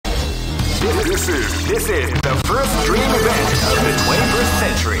This is the first dream event of the 21st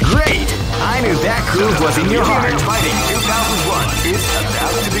century. Great! I knew that groove was in your heart. Fighting 2001 is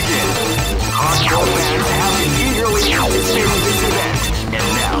about to begin. Hardcore fans have been eagerly anticipating this event, and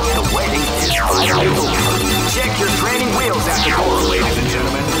now the waiting is finally over. Check your training wheels at the door, ladies and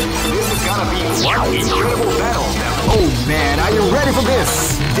gentlemen. This is gonna be one incredible battle. Oh man, are you ready for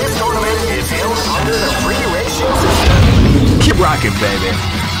this? This tournament is held under the free ratio system. Keep rocking, baby.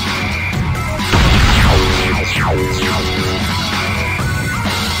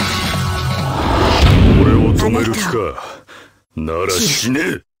 俺を止める気か。なら死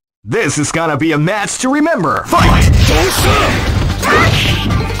ね。This is gonna be a match to remember. Fight! どうしたど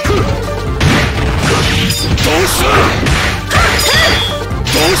うしたどうした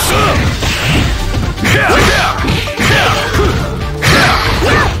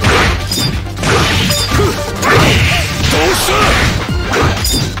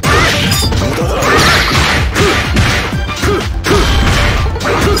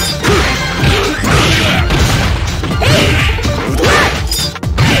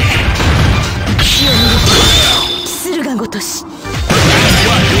駿河ごとし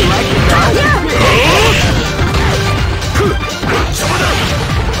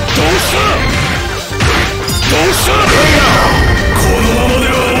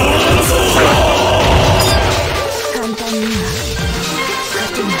簡単には勝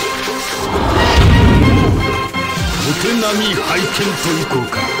てない。お手並み拝見といこう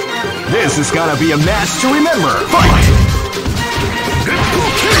か。 This is gonna be a match to remember. Fight!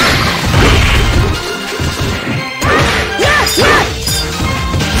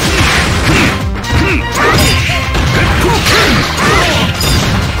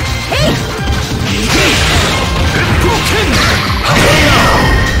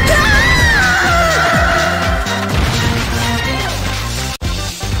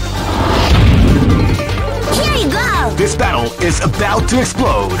 This battle is about to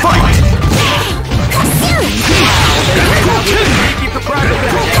explode. Fight!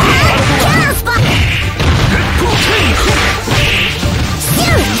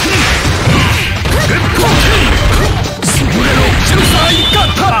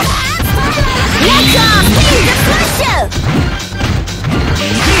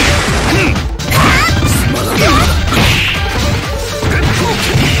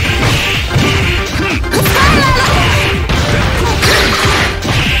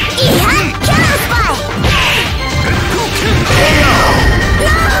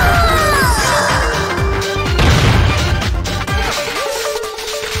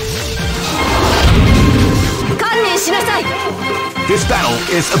 This battle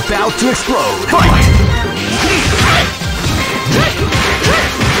is about to explode. Fight!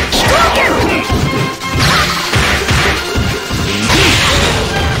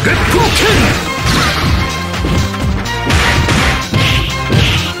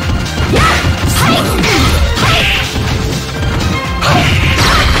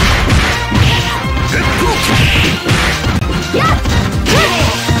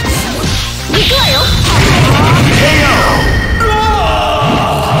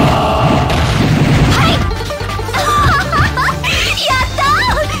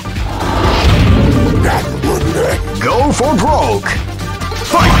 Go for broke!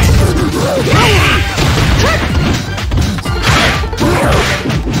 Fight!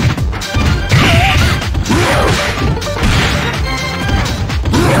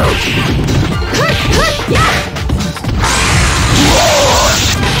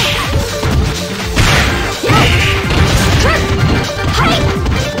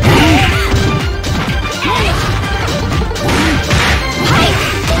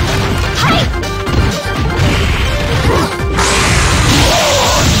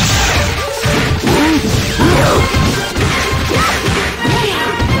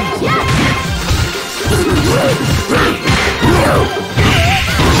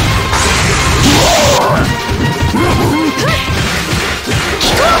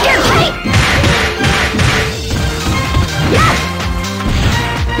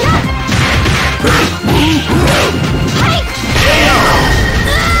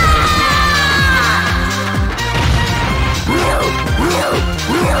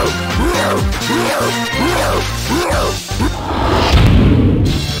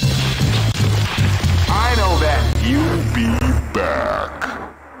 I know that you'll be back.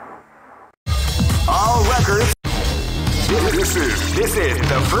 All records. This is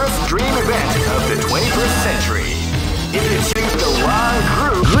the first dream event of the 21st century. If you choose the wrong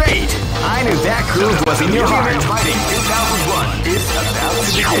group, great! I knew that group was in your heart. Fighting 2001 is about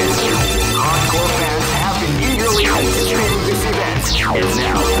to begin. Hardcore fans have been eagerly anticipating this event, and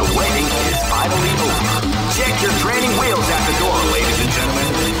now the waiting is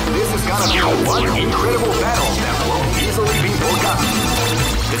One incredible battle that won't easily be forgotten.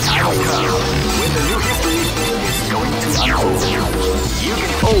 The time has come when the new history is going to unfold.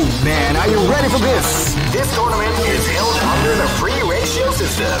 Oh man, are you ready for this? This tournament is held under the free ratio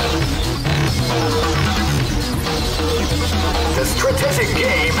system. The strategic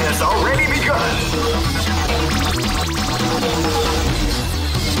game has already begun.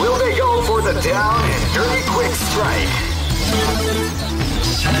 Will they go for the down and dirty quick strike?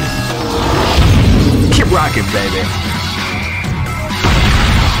 Keep rocking, baby.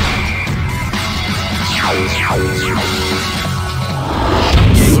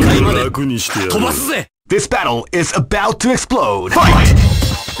 This battle is about to explode. Fight!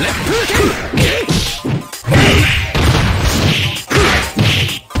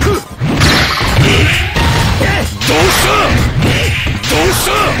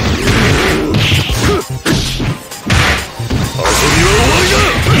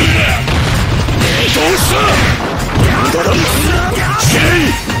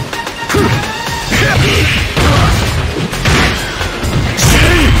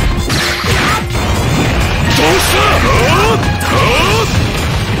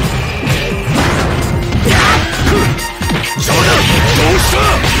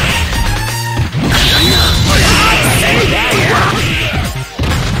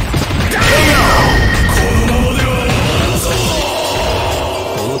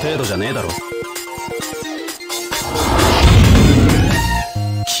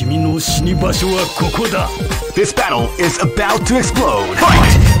 This battle is about to explode.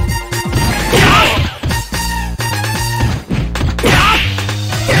 Fight!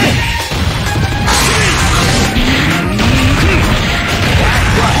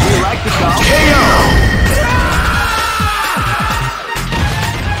 We like the call. KO!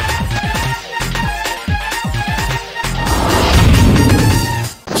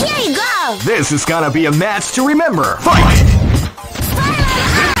 Here you go! This is gonna be a match to remember. Fight!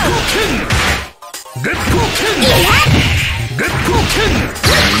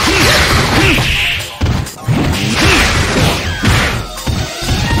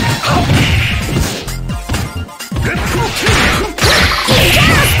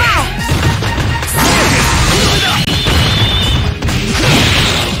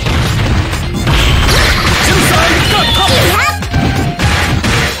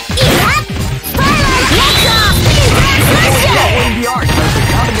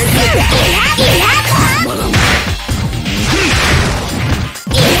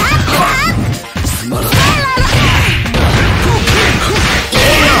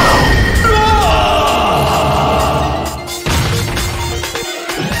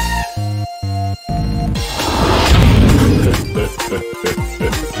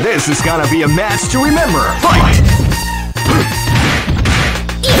 This is gonna be a match to remember. Fight!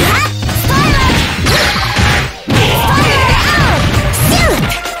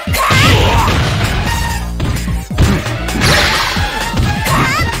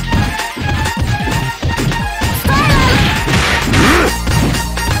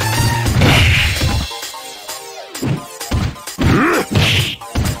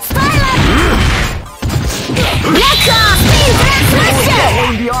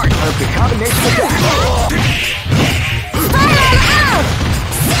 The art of the combination attack.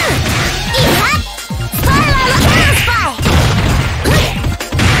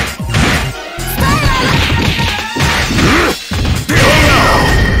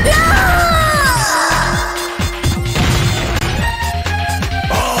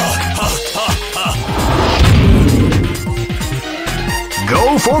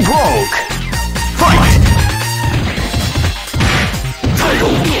 Go for broke. Fight!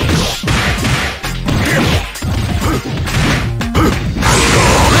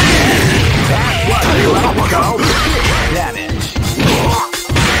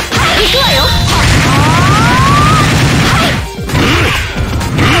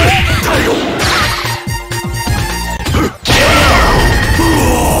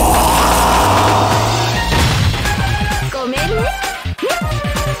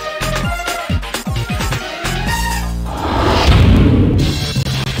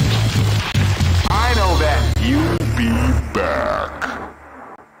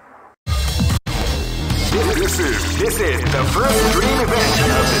 This is the first dream event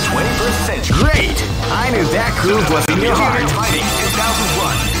of the 21st century. Great! I knew that groove was in your heart. Fighting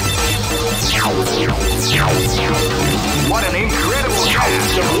 2001. What an incredible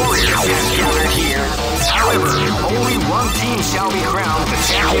cast of warriors has gathered here. However, only one team shall be crowned the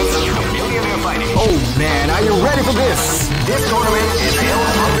champions of Millionaire Fighting. Oh man, are you ready for this? This tournament is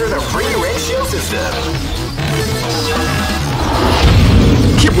held under the free ratio system.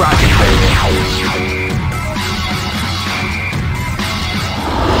 Keep rocking, baby.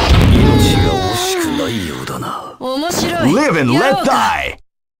 Live and let die.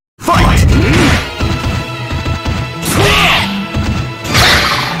 Fight!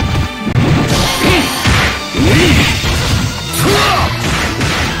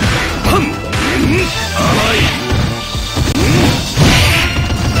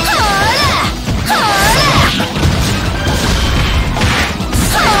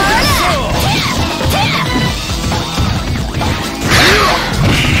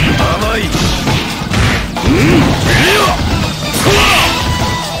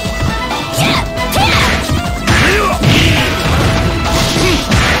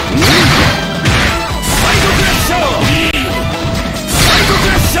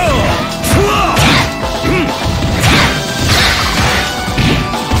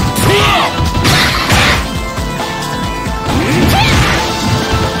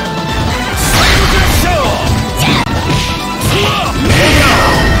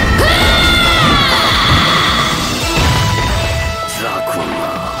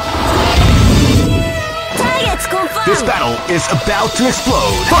 This battle is about to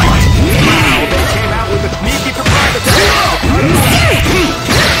explode. Fight! Wow, they came out with a sneaky surprise attack.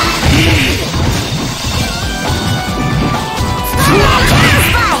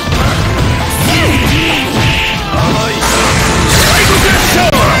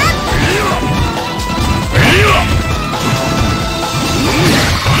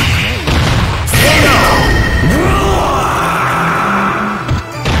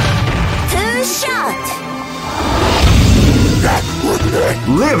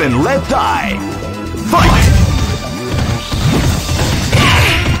 Live and let die. Fight!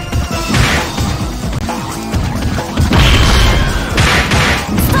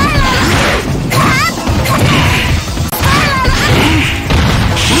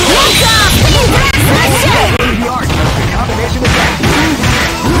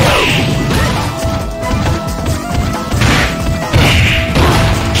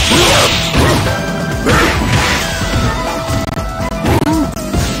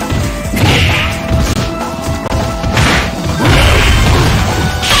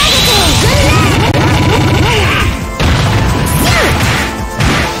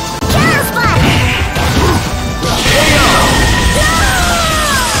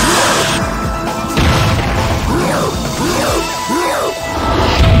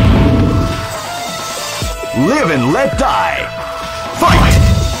 Live and let die. Fight!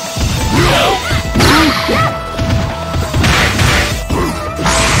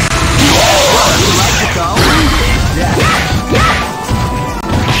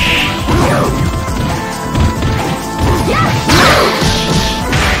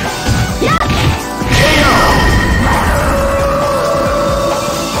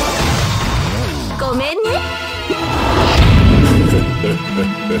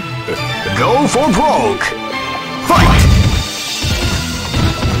 Go for broke. Fight!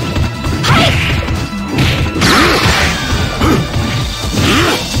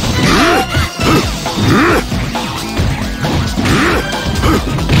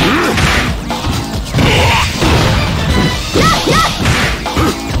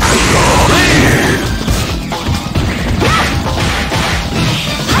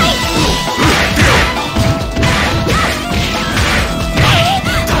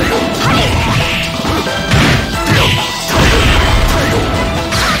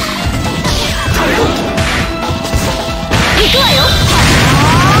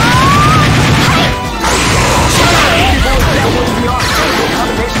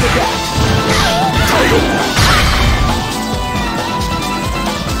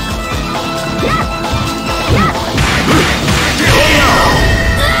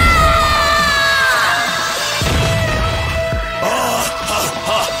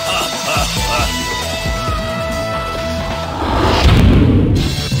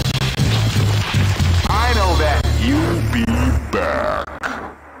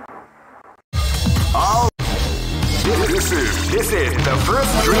 This is the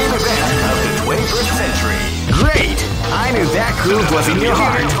first dream event of the 21st century. Great! I knew that groove was in your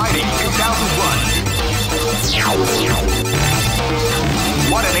heart. Fighting 2001.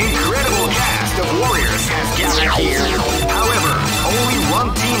 What an incredible cast of warriors has gathered here. However, only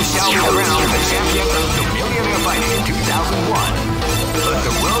one team shall be crowned the champion of the Millionaire Fighting 2001. But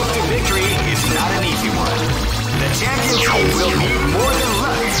the road to victory is not an easy one. The champion team will need more than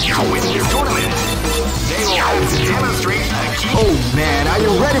luck to win this tournament. They will have to demonstrate a key. Oh man, are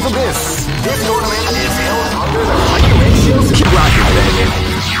you ready for this? This tournament is held under the regulations. Keep rocking, baby.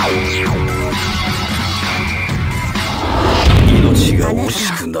 命が惜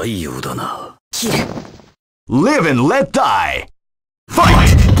しくないようだな。Live and let die. Fight!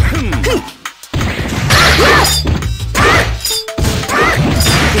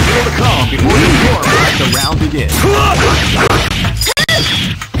 before the floor let the round begin.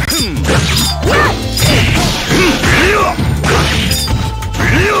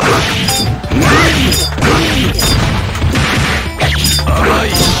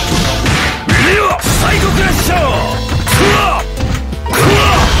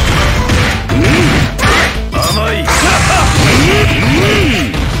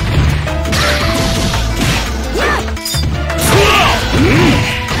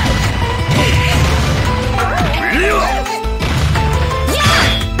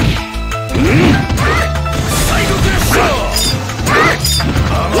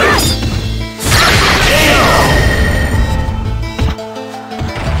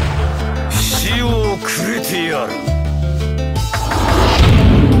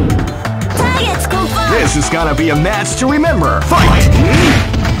 This is gonna be a match to remember. Fight!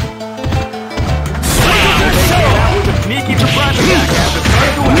 With a sneaky surprise attack at the start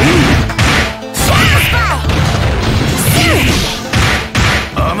of the round.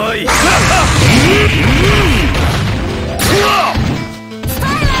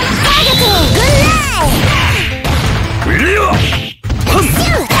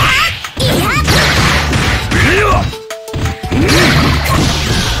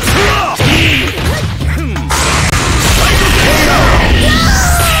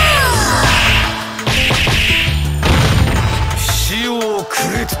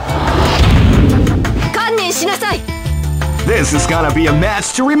 This is gonna be a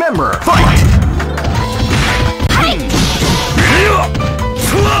match to remember. Fight!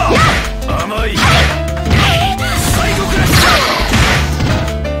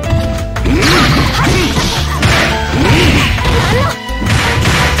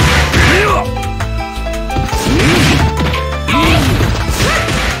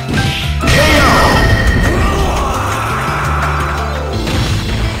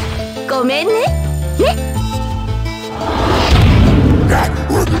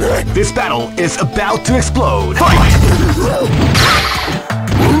 This battle is about to explode. Fight!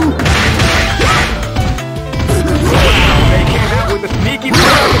 They came out with a sneaky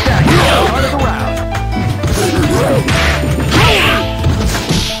attack at the start of the round.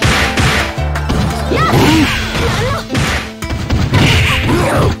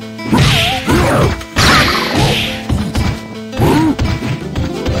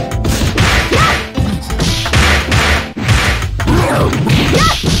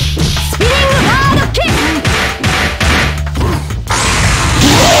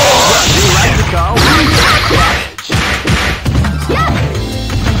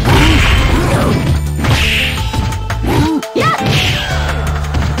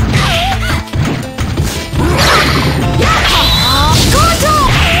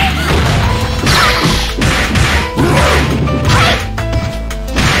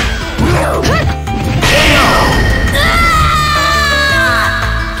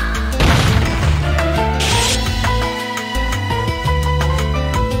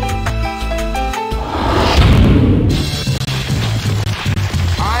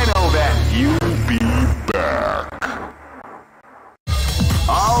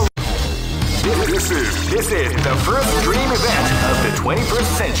 This is the first dream event of the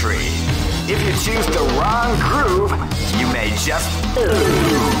 21st century. If you choose the wrong groove, you may just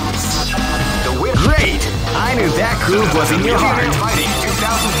lose. The win. Great! I knew that groove was in your heart. Fighting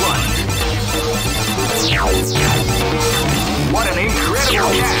 2001. What an incredible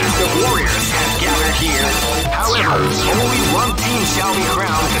cast of warriors has gathered here. However, only one team shall be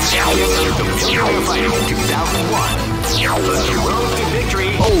crowned the champion of the Millionaire Fighting 2001. But the road to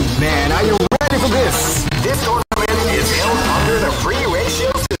victory. Oh man, are you ready for this? This tournament is held under the free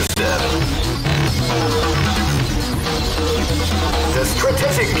ratio system. The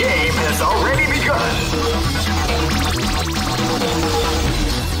strategic game has already begun.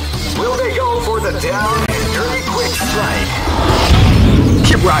 Will they go for the down and dirty quick strike?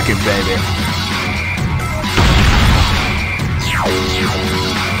 Keep rocking, baby.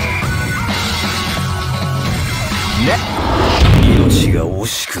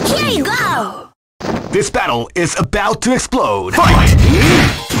 Here you go! This battle is about to explode. Fight!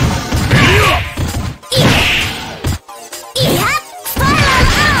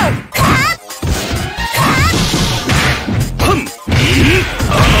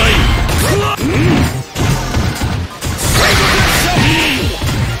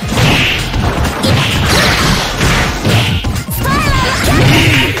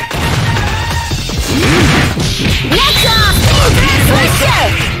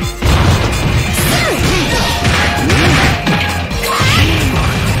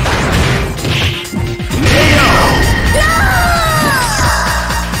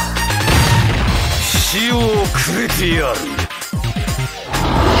 くれてやる。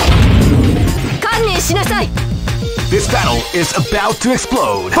観念しなさい。 This battle is about to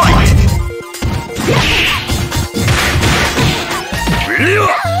explode. Fight!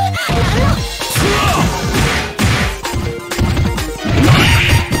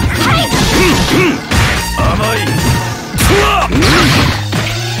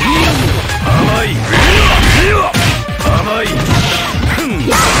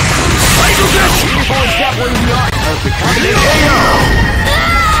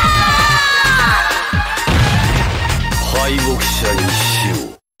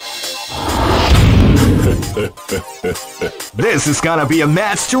 This is gonna be a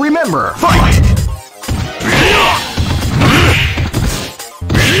match to remember. Fight!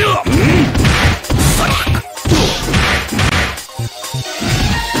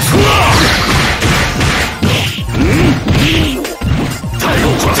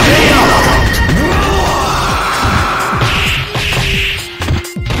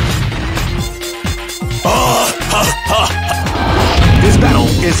 This battle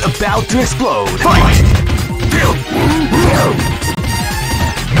is about to explode. Fight!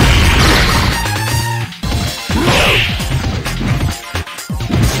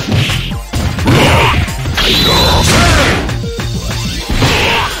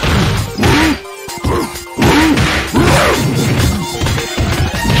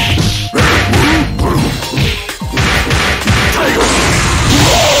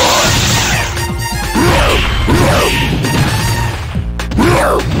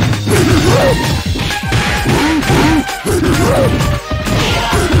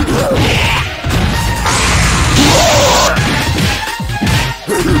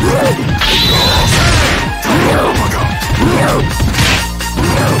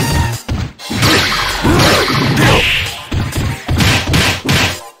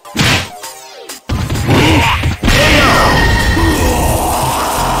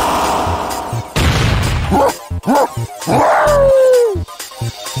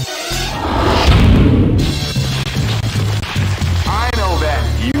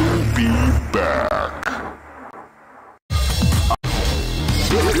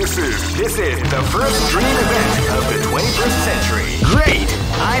 This is the first dream event of the 21st century. Great!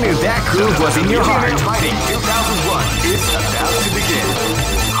 I knew that groove was in your heart. Fighting 2001 is about to begin.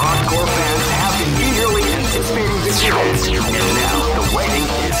 Hardcore fans have been eagerly anticipating this event, and now the waiting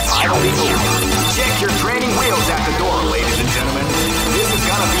is finally over. Check your training wheels at the door, ladies and gentlemen. This is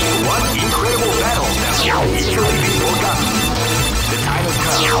gonna be one incredible battle that will easily be forgotten. The time has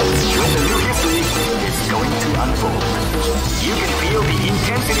come when the new history is going to unfold. You can feel the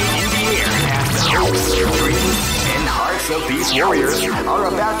intensity in the air as the hopes, dreams, and hearts of these warriors are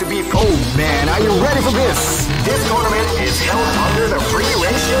about to be... Oh man, are you ready for this? This tournament is held under the free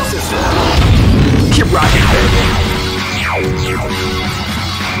ratio system. Keep rocking.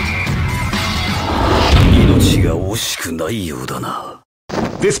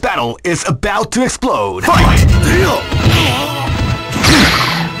 This battle is about to explode. Fight!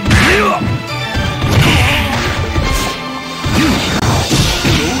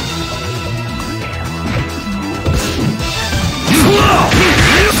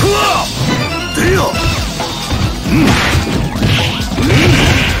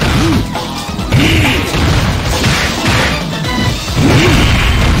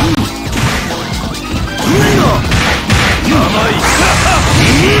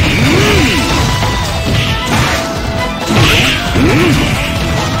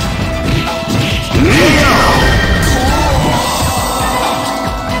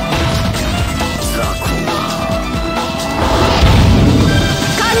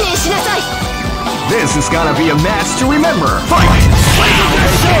 This is gonna be a match to remember. Fight!